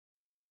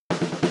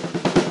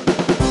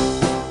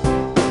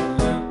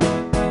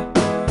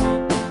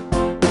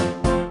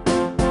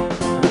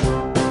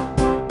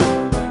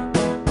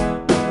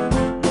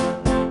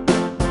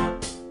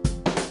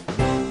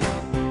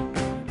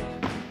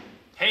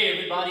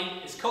everybody,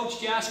 it's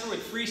Coach Jasper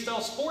with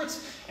Freestyle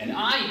Sports, and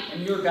I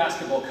am your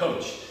basketball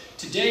coach.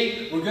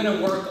 Today, we're going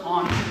to work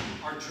on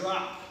our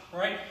drop,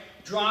 right?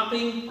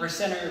 Dropping our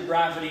center of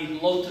gravity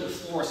low to the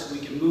floor so we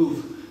can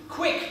move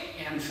quick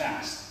and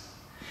fast.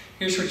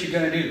 Here's what you're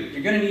going to do.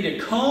 You're going to need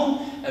a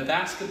cone, a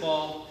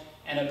basketball,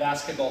 and a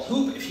basketball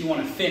hoop if you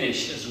want to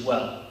finish as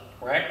well,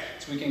 right?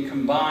 So we can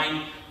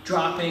combine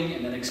dropping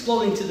and then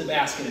exploding to the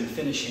basket and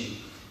finishing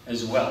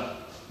as well.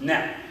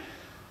 Now,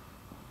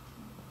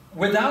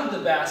 without the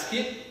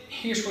basket,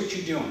 here's what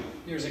you're doing.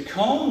 There's a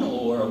cone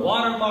or a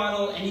water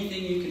bottle,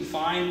 anything you can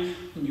find,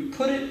 and you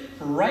put it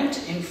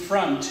right in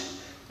front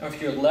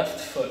of your left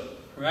foot,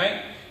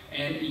 right?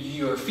 And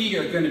your feet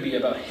are going to be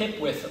about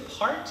hip width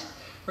apart.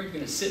 Or you're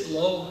going to sit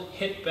low,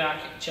 hip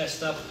back,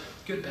 chest up,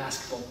 good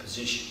basketball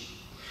position.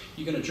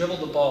 You're going to dribble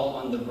the ball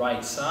on the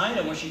right side,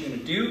 and what you're going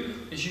to do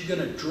is you're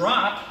going to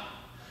drop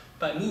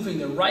by moving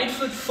the right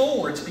foot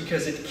forwards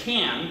because it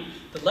can.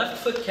 The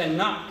left foot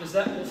cannot because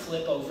that will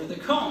flip over the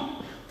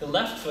cone. The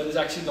left foot is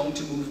actually going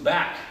to move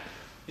back.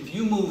 If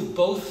you move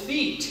both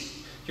feet,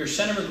 your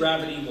center of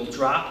gravity will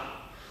drop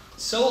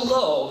so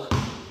low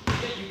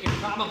that you can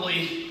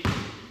probably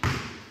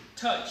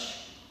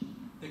touch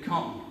the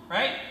cone,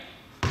 right?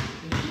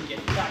 And then you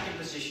get back in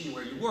position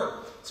where you were.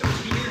 So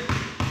it's here,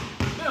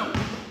 boom,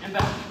 and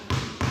back.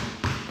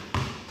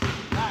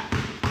 Back,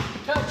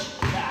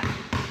 touch, back.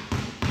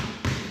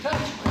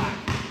 Touch, back.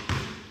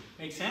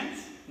 Make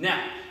sense?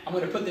 Now, I'm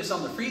going to put this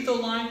on the free throw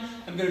line.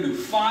 I'm going to do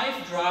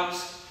 5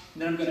 drops,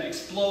 and then I'm going to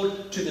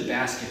explode to the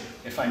basket.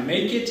 If I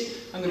make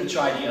it, I'm going to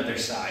try the other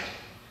side.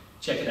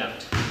 Check it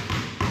out.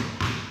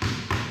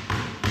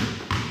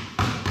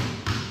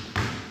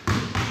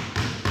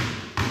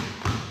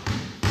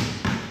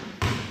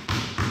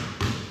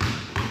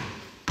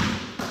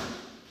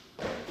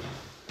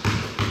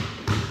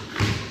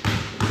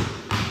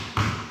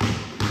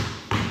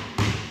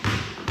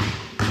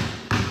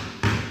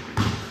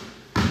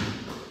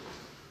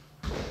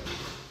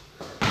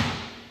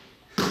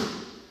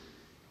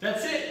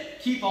 That's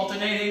it. Keep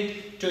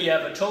alternating till you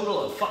have a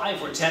total of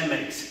 5 or 10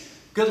 minutes.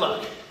 Good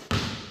luck.